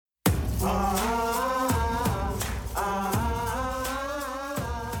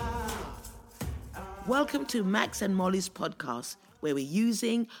Welcome to Max and Molly's podcast, where we're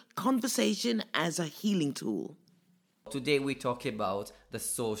using conversation as a healing tool. Today we talk about the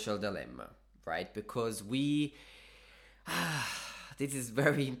social dilemma, right? Because this is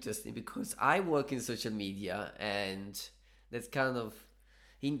very interesting because I work in social media and that's kind of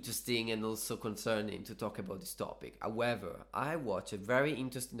interesting and also concerning to talk about this topic. However, I watched a very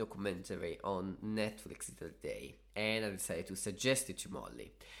interesting documentary on Netflix the other day and I decided to suggest it to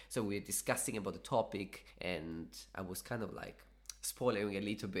Molly. So we're discussing about the topic and I was kind of like spoiling a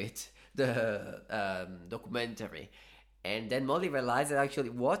little bit the documentary. And then Molly realized I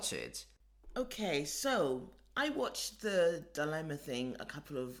actually watched it. Okay, so I watched the dilemma thing a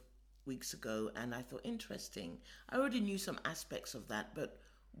couple of weeks ago and I thought interesting. I already knew some aspects of that, but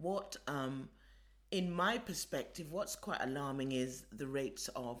what, in my perspective, what's quite alarming is the rates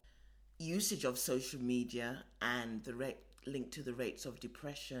of usage of social media and the rate linked to the rates of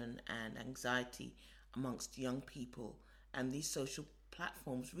depression and anxiety amongst young people. And these social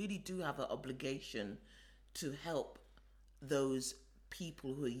platforms really do have an obligation to help those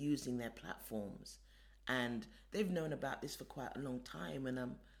people who are using their platforms. And they've known about this for quite a long time, and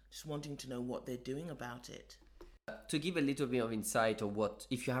I'm just wanting to know what they're doing about it. To give a little bit of insight of what,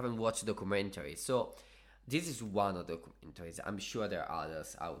 if you haven't watched the documentary, so this is one of the documentaries. I'm sure there are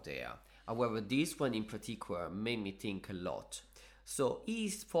others out there. However, this one in particular made me think a lot. So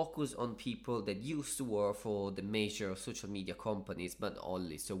he's focused on people that used to work for the major social media companies, but not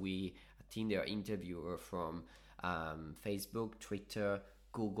only. So I think there are interviewers from Facebook, Twitter,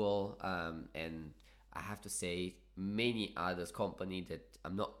 Google, and I have to say many others companies that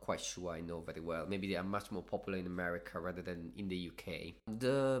I'm not quite sure I know very well. Maybe they are much more popular in America rather than in the UK.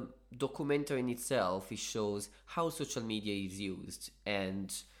 The documentary in itself, it shows how social media is used,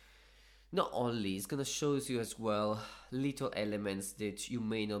 and not only, it's gonna show you as well little elements that you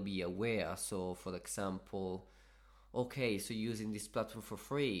may not be aware. So for example, okay, so using this platform for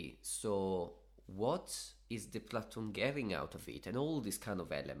free, so what is the platform getting out of it, and all these kind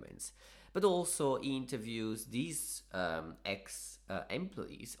of elements. But also he interviews these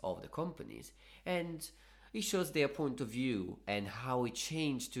ex-employees of the companies, and he shows their point of view and how it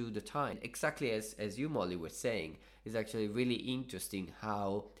changed to the time. Exactly as you, Molly, were saying, is actually really interesting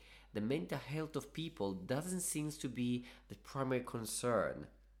how the mental health of people doesn't seem to be the primary concern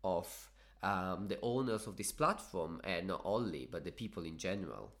of the owners of this platform, and not only, but the people in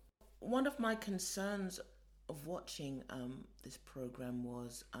general. One of my concerns of watching this program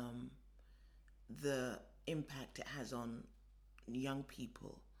was the impact it has on young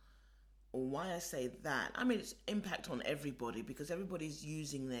people. Why I say that, I mean, it's impact on everybody because everybody's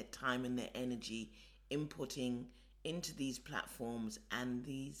using their time and their energy inputting into these platforms, and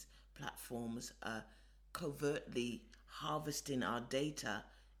these platforms are covertly harvesting our data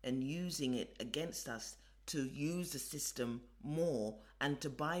and using it against us to use the system more and to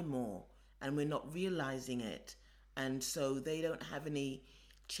buy more, and we're not realizing it. And so they don't have any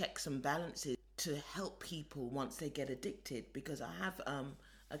checks and balances to help people once they get addicted, because I have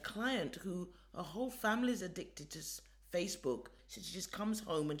a client who a whole family is addicted to Facebook. So she just comes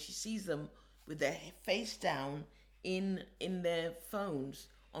home and she sees them with their face down in their phones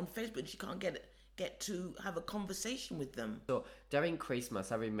on Facebook, and she can't get to have a conversation with them. So during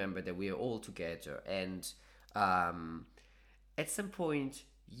Christmas, I remember that we were all together, and at some point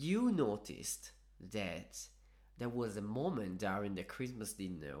you noticed that there was a moment during the Christmas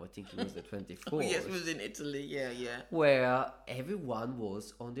dinner, I think it was the 24th. Oh, yes, it was in Italy, yeah. Where everyone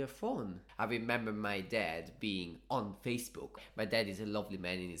was on their phone. I remember my dad being on Facebook. My dad is a lovely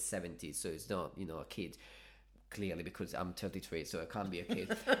man in his 70s, so he's not, a kid. Clearly, because I'm 33, so I can't be a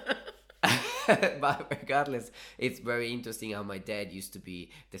kid. But regardless, it's very interesting how my dad used to be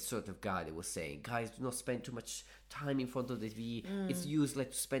the sort of guy that was saying, guys, do not spend too much time in front of the TV. It's useless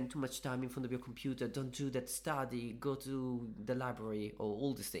to spend too much time in front of your computer. Don't do that, study, go to the library, or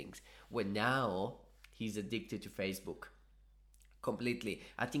all these things. When now he's addicted to Facebook completely.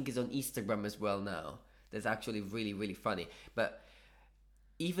 I think he's on Instagram as well now. That's actually really, really funny. But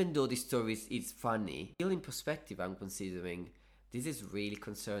even though this story is funny, still in perspective, I'm considering this is really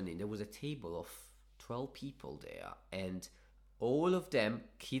concerning. There was a table of 12 people there, and all of them,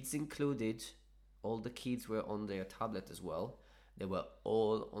 kids included, all the kids were on their tablet as well. They were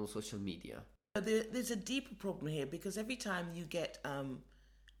all on social media. There's a deeper problem here, because every time you get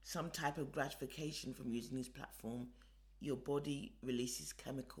some type of gratification from using this platform, your body releases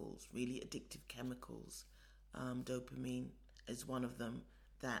chemicals, really addictive chemicals. Dopamine is one of them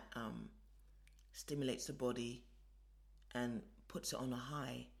that stimulates the body and puts it on a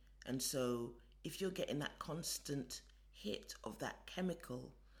high. And so if you're getting that constant hit of that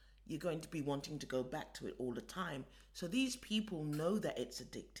chemical, you're going to be wanting to go back to it all the time. So these people know that it's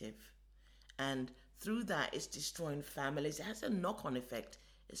addictive. And through that, it's destroying families. It has a knock-on effect.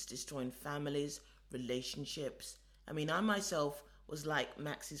 It's destroying families, relationships. I mean, I myself was like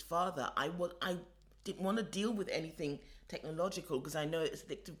Max's father. I didn't want to deal with anything technological because I know it's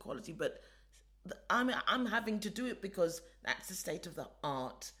addictive quality, but I'm having to do it because that's the state of the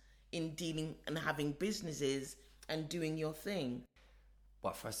art in dealing and having businesses and doing your thing.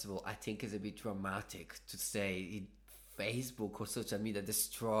 Well, first of all, I think it's a bit dramatic to say Facebook or social media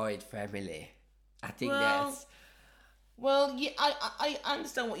destroyed family. I think Well, that's well, yeah, I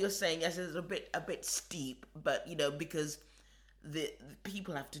understand what you're saying. Yes, it's a bit steep, but because the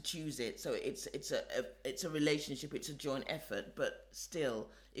people have to choose it, so it's a relationship, it's a joint effort. But still,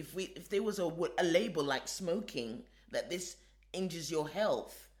 if there was a label like smoking that this injures your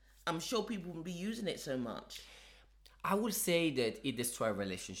health, I'm sure people wouldn't be using it so much. I would say that it destroys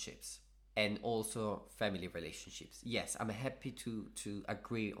relationships and also family relationships. Yes, I'm happy to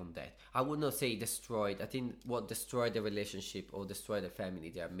agree on that. I would not say destroyed. I think what destroyed the relationship or destroyed the family,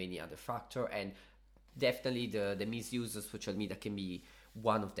 there are many other factors, and definitely the misuse of social media can be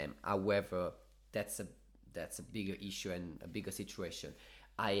one of them. However, that's a bigger issue and a bigger situation.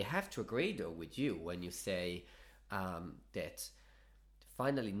 I have to agree though with you when you say that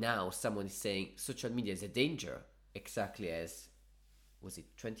finally now someone is saying social media is a danger, exactly as was it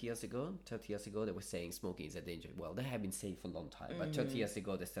 20 years ago, 30 years ago, they were saying smoking is a danger. Well, they have been saying for a long time, but 30 years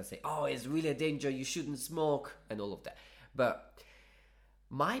ago they started saying, oh, it's really a danger, you shouldn't smoke, and all of that. But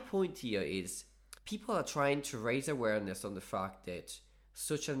my point here is people are trying to raise awareness on the fact that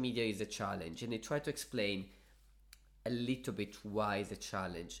social media is a challenge, and they try to explain a little bit why it's a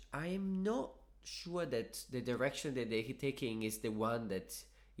challenge. I am not sure that the direction that they're taking is the one that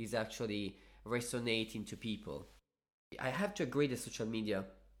is actually resonating to people. I have to agree that social media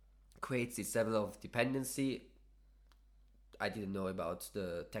creates this level of dependency. I didn't know about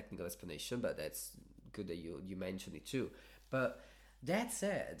the technical explanation, but that's good that you mentioned it too. But that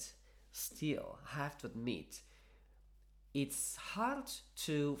said, still, I have to admit, it's hard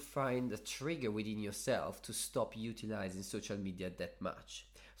to find a trigger within yourself to stop utilizing social media that much.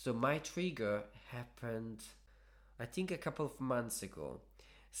 So my trigger happened, I think, a couple of months ago.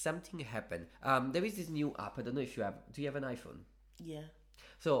 Something happened. There is this new app. I don't know if you have. Do you have an iPhone? Yeah.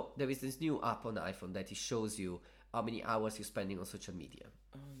 So there is this new app on the iPhone that it shows you how many hours you're spending on social media.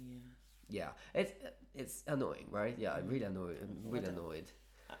 Oh yeah. Yeah, it's annoying, right? Yeah, I'm really annoyed. I'm really annoyed.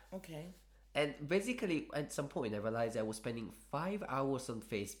 Okay. And basically, at some point, I realized I was spending 5 hours on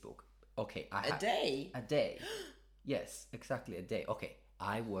Facebook. Okay, A day. a day. Yes, exactly a day. Okay,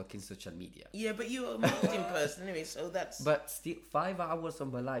 I work in social media. Yeah, but you're a marketing person anyway, so that's. But still, 5 hours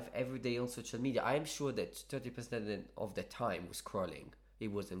of my life every day on social media. I am sure that 30% of the time was scrolling. It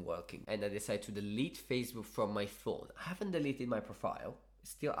wasn't working. And I decided to delete Facebook from my phone. I haven't deleted my profile.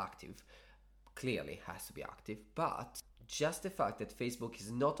 It's still active. Clearly has to be active. But just the fact that Facebook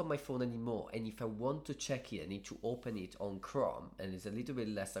is not on my phone anymore, and if I want to check it, I need to open it on Chrome, and it's a little bit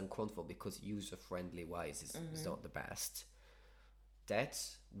less uncomfortable because user-friendly wise is not the best. That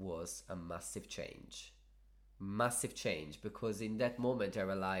was a massive change. Massive change, because in that moment I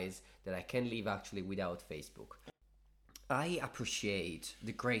realized that I can live actually without Facebook. I appreciate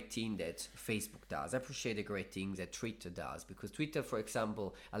the great thing that Facebook does. I appreciate the great things that Twitter does, because Twitter, for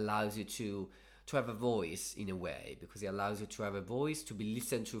example, allows you to have a voice in a way, because it allows you to have a voice to be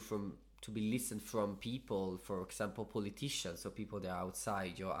listened from people, for example, politicians or people that are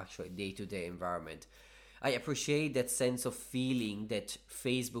outside your actual day-to-day environment. I appreciate that sense of feeling that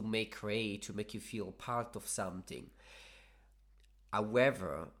Facebook may create to make you feel part of something.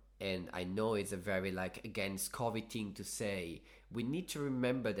 However, and I know it's a very against COVID thing to say, we need to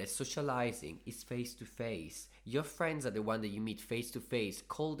remember that socializing is face to face. Your friends are the one that you meet face to face.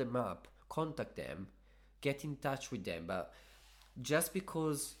 Call them up, contact them, get in touch with them. But just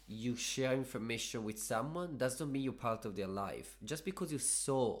because you share information with someone doesn't mean you're part of their life. Just because you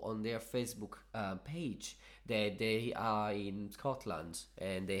saw on their Facebook page that they are in Scotland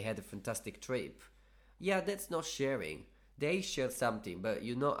and they had a fantastic trip, yeah, that's not sharing. They shared something, but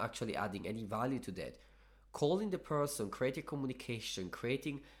you're not actually adding any value to that. Calling the person, creating communication,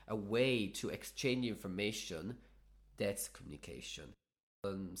 creating a way to exchange information, that's communication.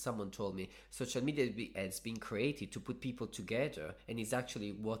 Someone told me social media has been created to put people together, and is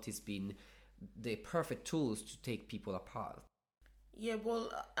actually what has been the perfect tools to take people apart. Yeah,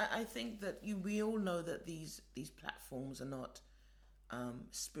 well, I think that we all know that these platforms are not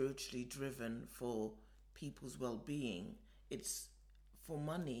spiritually driven for people's well-being. It's for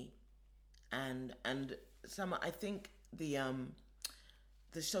money, and some, I think the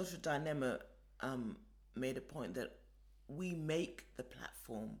Social Dilemma made a point that we make the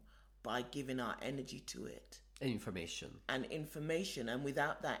platform by giving our energy to it. Information. And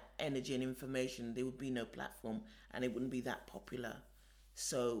without that energy and information, there would be no platform, and it wouldn't be that popular.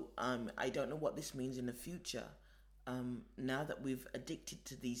 So I don't know what this means in the future. Now that we've addicted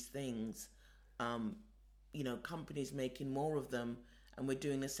to these things, companies making more of them, and we're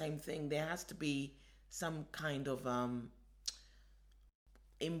doing the same thing. There has to be some kind of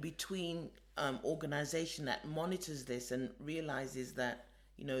in-between organization that monitors this and realizes that,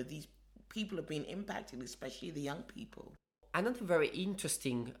 these people are being impacted, especially the young people. Another very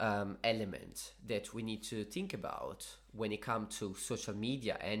interesting element that we need to think about when it comes to social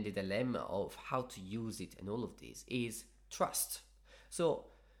media and the dilemma of how to use it and all of this is trust. So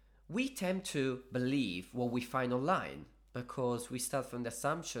we tend to believe what we find online because we start from the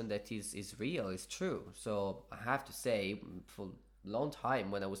assumption that is real, is true. So I have to say, for a long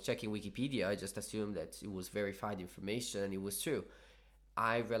time when I was checking Wikipedia, I just assumed that it was verified information and it was true.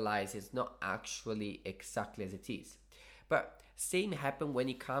 I realize it's not actually exactly as it is. But same happen when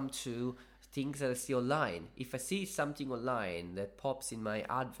it comes to things that I see online. If I see something online that pops in my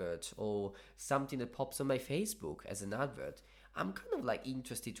advert or something that pops on my Facebook as an advert, I'm kind of like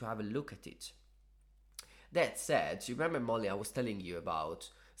interested to have a look at it. That said, you remember, Molly, I was telling you about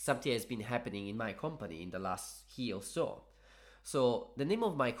something that's been happening in my company in the last year or so. So the name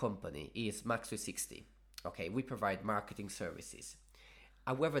of my company is Max360. Okay, we provide marketing services.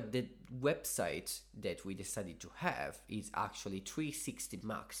 However, the website that we decided to have is actually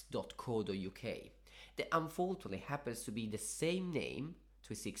 360max.co.uk. That unfortunately happens to be the same name,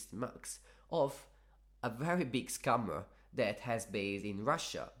 360max, of a very big scammer that has base in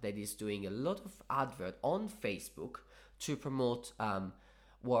Russia that is doing a lot of advert on Facebook to promote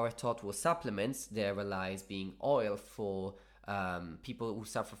what I thought was supplements that I realized being oil for people who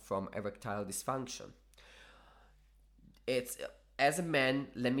suffer from erectile dysfunction. As a man,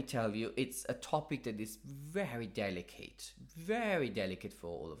 let me tell you, it's a topic that is very delicate for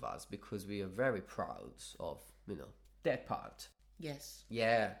all of us because we are very proud of, that part. Yes.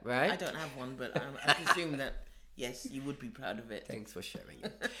 Yeah, right? I don't have one, but I presume that, yes, you would be proud of it. Thanks for sharing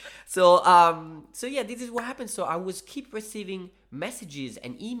it. So yeah, this is what happened. So I was keep receiving messages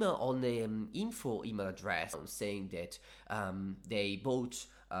and email on the info email address saying that they bought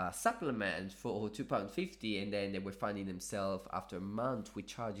supplement for £2.50 and then they were finding themselves after a month with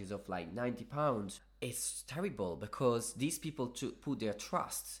charges of like £90. It's terrible because these people put their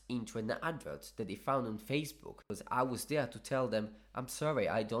trust into an advert that they found on Facebook. Because I was there to tell them, I'm sorry,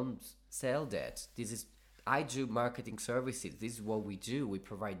 I don't sell that. I do marketing services. This is what we do. We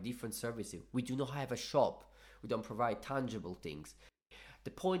provide different services. We do not have a shop. We don't provide tangible things.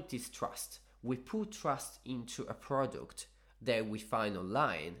 The point is trust. We put trust into a product that we find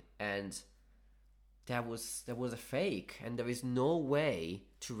online, and there was a fake, and there is no way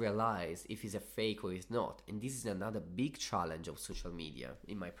to realize if it's a fake or it's not. And this is another big challenge of social media,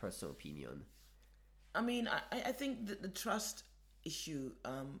 in my personal opinion. I mean, I think that the trust issue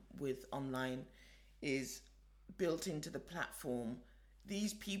with online is built into the platform.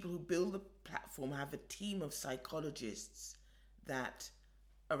 These people who build the platform have a team of psychologists that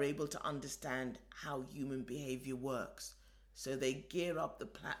are able to understand how human behavior works. So they gear up the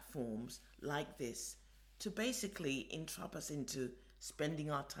platforms like this to basically entrap us into spending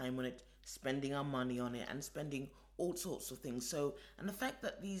our time on it, spending our money on it, and spending all sorts of things. So, and the fact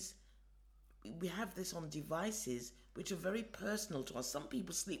that we have this on devices which are very personal to us. Some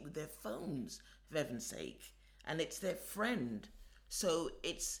people sleep with their phones, for heaven's sake, and it's their friend. So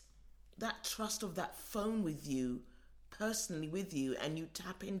it's that trust of that phone with you, personally with you, and you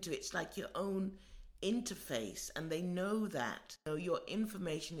tap into it. It's like your own interface, and they know that your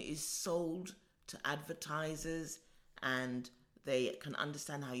information is sold to advertisers, and they can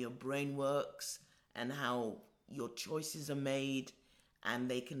understand how your brain works and how your choices are made, and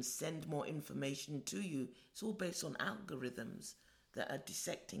they can send more information to you. It's all based on algorithms that are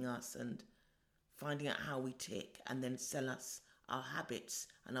dissecting us and finding out how we tick, and then sell us our habits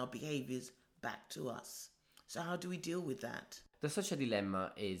and our behaviors back to us. So how do we deal with that? The social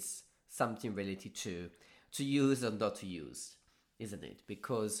dilemma is something related to use or not to use, isn't it?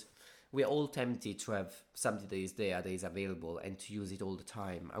 Because we're all tempted to have something that is there, that is available, and to use it all the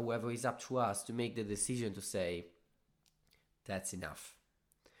time. However, it's up to us to make the decision to say, that's enough.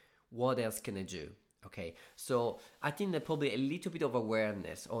 What else can I do? Okay, so I think that probably a little bit of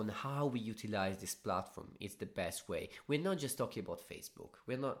awareness on how we utilize this platform is the best way. We're not just talking about Facebook.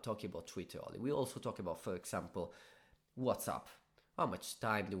 We're not talking about Twitter only. We also talk about, for example, WhatsApp. How much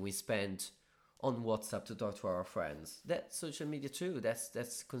time do we spend on WhatsApp to talk to our friends? That's social media too.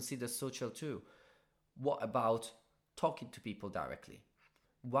 That's considered social too. What about talking to people directly?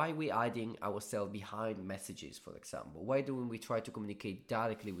 Why are we hiding ourselves behind messages, for example? Why don't we try to communicate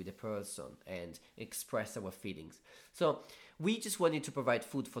directly with the person and express our feelings? So we just wanted to provide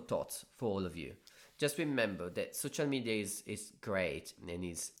food for thought for all of you. Just remember that social media is great and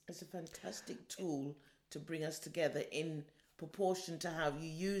it's a fantastic tool to bring us together in proportion to how you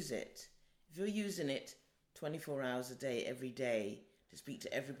use it. If you're using it 24 hours a day, every day, to speak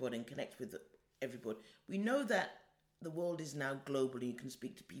to everybody and connect with everybody, we know that the world is now global and you can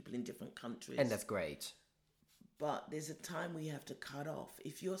speak to people in different countries. And that's great. But there's a time where you have to cut off.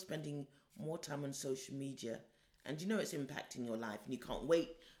 If you're spending more time on social media and you know it's impacting your life and you can't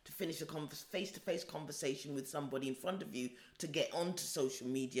wait to finish a face-to-face conversation with somebody in front of you to get onto social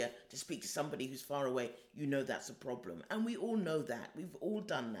media to speak to somebody who's far away, you know that's a problem. And we all know that. We've all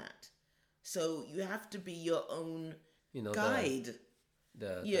done that. So you have to be your own guide.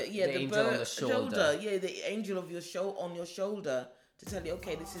 The angel on the shoulder. Yeah, the angel of your on your shoulder to tell you,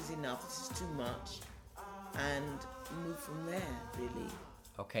 okay, this is enough, this is too much, and move from there, really.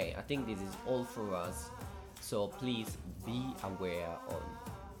 Okay, I think this is all for us. So please be aware on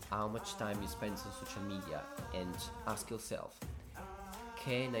how much time you spend on social media and ask yourself,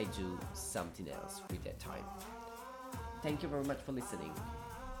 can I do something else with that time? Thank you very much for listening.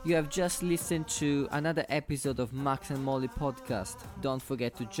 You have just listened to another episode of Max and Molly podcast. Don't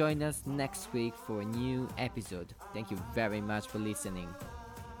forget to join us next week for a new episode. Thank you very much for listening.